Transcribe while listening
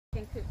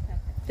Chicken Coop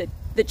Company.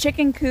 The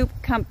Chicken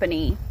Coop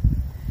Company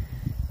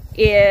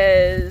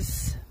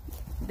is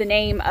the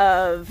name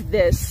of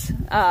this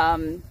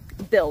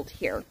build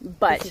here.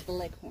 But this is the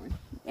Leghorn.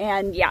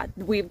 And yeah,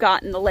 we've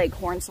gotten the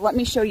Leghorn. So let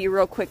me show you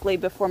real quickly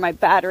before my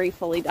battery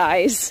fully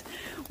dies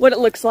what it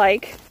looks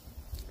like.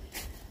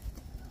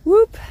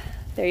 Whoop,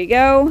 there you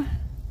go.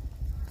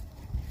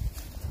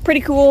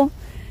 Pretty cool.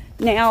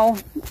 Now,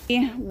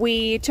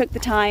 we took the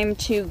time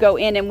to go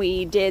in and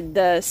we did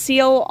the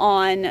seal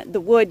on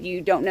the wood.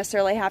 You don't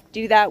necessarily have to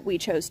do that. We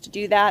chose to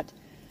do that.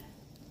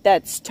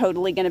 That's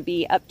totally going to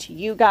be up to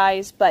you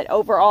guys. But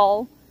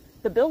overall,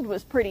 the build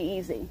was pretty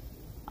easy.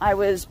 I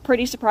was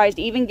pretty surprised.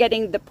 Even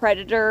getting the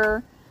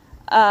Predator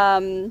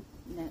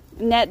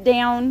net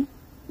down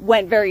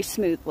went very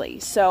smoothly.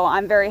 So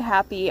I'm very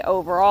happy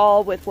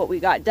overall with what we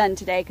got done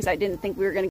today, because I didn't think we were going to